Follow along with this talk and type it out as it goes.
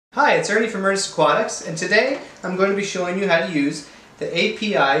Hi, it's Ernie from Ernest Aquatics, and today I'm going to be showing you how to use the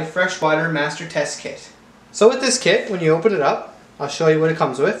API Freshwater Master Test Kit. So with this kit, when you open it up, I'll show you what it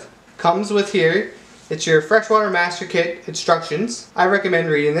comes with. Comes with here, it's your Freshwater Master Kit instructions. I recommend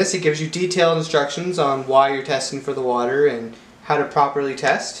reading this. It gives you detailed instructions on why you're testing for the water and how to properly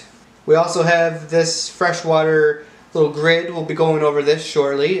test. We also have this freshwater little grid. We'll be going over this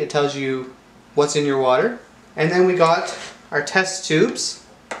shortly. It tells you what's in your water. And then we got our test tubes.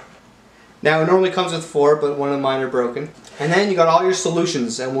 Now it normally comes with 4, but one of mine are broken. And then you got all your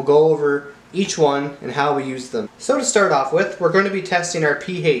solutions, and we'll go over each one and how we use them. So to start off with, we're going to be testing our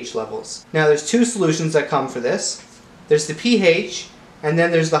pH levels. Now there's 2 solutions that come for this. There's the pH, and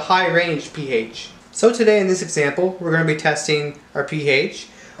then there's the high range pH. So today in this example, we're going to be testing our pH.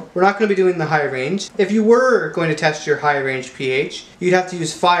 We're not going to be doing the high range. If you were going to test your high range pH, you'd have to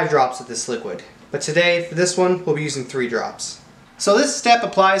use 5 drops of this liquid. But today, for this one, we'll be using 3 drops. So this step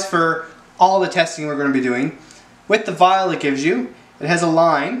applies for all the testing we're going to be doing. With the vial it gives you, it has a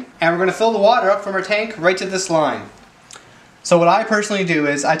line, and we're going to fill the water up from our tank right to this line. So what I personally do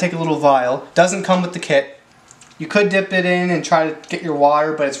is I take a little vial. Doesn't come with the kit. You could dip it in and try to get your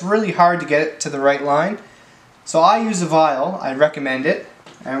water, but it's really hard to get it to the right line. So I use a vial. I recommend it,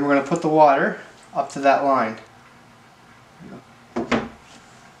 and we're going to put the water up to that line.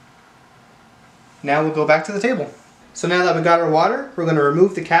 Now we'll go back to the table. So now that we got our water, we're going to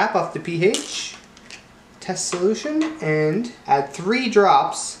remove the cap off the pH test solution and add 3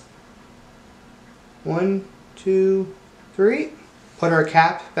 drops. 1, 2, 3. Put our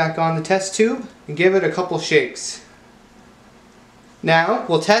cap back on the test tube and give it a couple shakes. Now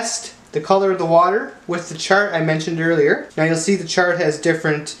we'll test the color of the water with the chart I mentioned earlier. Now you'll see the chart has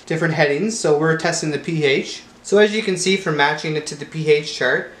different headings, so we're testing the pH. So as you can see from matching it to the pH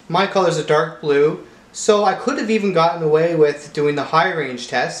chart, my color is a dark blue. So I could have even gotten away with doing the high range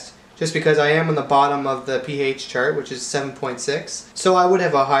test, just because I am on the bottom of the pH chart, which is 7.6. So I would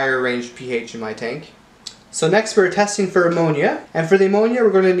have a higher range pH in my tank. So next we're testing for ammonia. And for the ammonia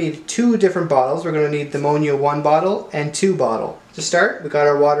we're going to need 2 different bottles. We're going to need the ammonia 1 bottle and 2 bottle. To start, we got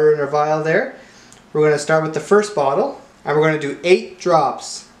our water in our vial there. We're going to start with the first bottle, and we're going to do 8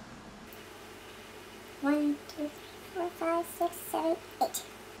 drops. 1, 2, 3, 4, 5, 6, 7, 8.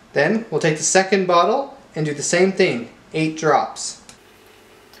 Then we'll take the second bottle and do the same thing, 8 drops.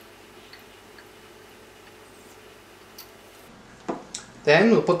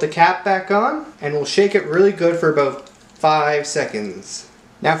 Then we'll put the cap back on and we'll shake it really good for about 5 seconds.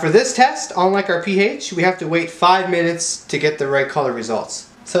 Now for this test, unlike our pH, we have to wait 5 minutes to get the right color results.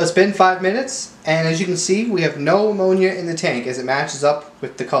 So it's been 5 minutes, and as you can see, we have no ammonia in the tank as it matches up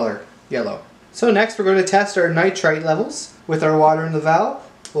with the color, yellow. So next we're going to test our nitrite levels with our water in the valve.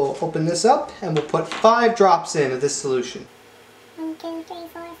 We'll open this up and we'll put 5 drops in of this solution. 1, 2, 3,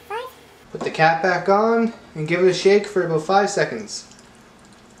 4, 5. Put the cap back on and give it a shake for about 5 seconds.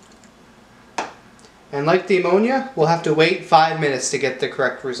 And like the ammonia, we'll have to wait 5 minutes to get the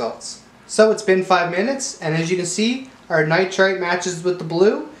correct results. So it's been 5 minutes, and as you can see, our nitrite matches with the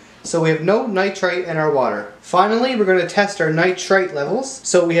blue, so we have no nitrite in our water. Finally, we're going to test our nitrite levels.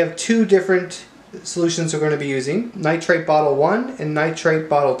 So we have 2 different solutions we're going to be using, nitrite bottle 1 and nitrite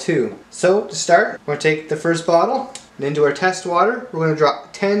bottle 2. So to start, we're going to take the first bottle and into our test water, we're going to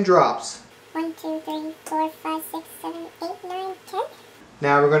drop 10 drops. 1, 2, 3, 4, 5, 6, 7, 8, 9, 10.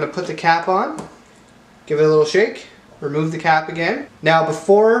 Now we're going to put the cap on, give it a little shake, remove the cap again. Now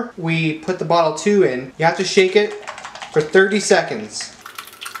before we put the bottle 2 in, you have to shake it for 30 seconds.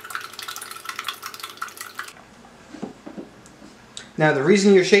 Now the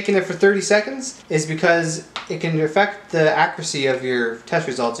reason you're shaking it for 30 seconds is because it can affect the accuracy of your test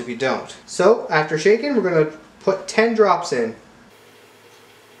results if you don't. So after shaking, we're going to put 10 drops in.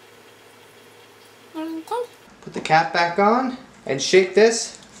 9, 10. Put the cap back on and shake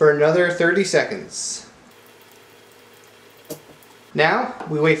this for another 30 seconds. Now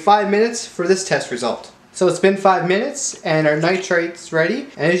we wait 5 minutes for this test result. So it's been 5 minutes and our nitrite's ready.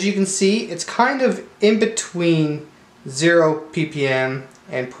 And as you can see, it's kind of in between 0 ppm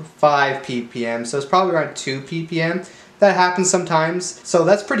and 5 ppm, so it's probably around 2 ppm. That happens sometimes, so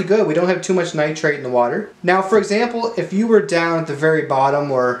that's pretty good. We don't have too much nitrate in the water. Now for example, if you were down at the very bottom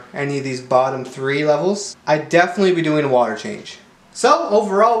or any of these bottom 3 levels, I'd definitely be doing a water change. So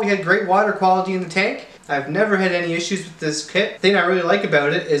overall we had great water quality in the tank. I've never had any issues with this kit. The thing I really like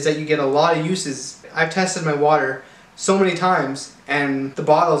about it is that you get a lot of uses. I've tested my water so many times and the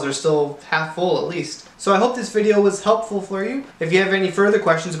bottles are still half full at least. So I hope this video was helpful for you. If you have any further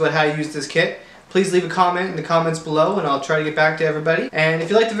questions about how to use this kit, please leave a comment in the comments below and I'll try to get back to everybody. And if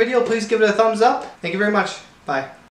you liked the video, please give it a thumbs up. Thank you very much. Bye.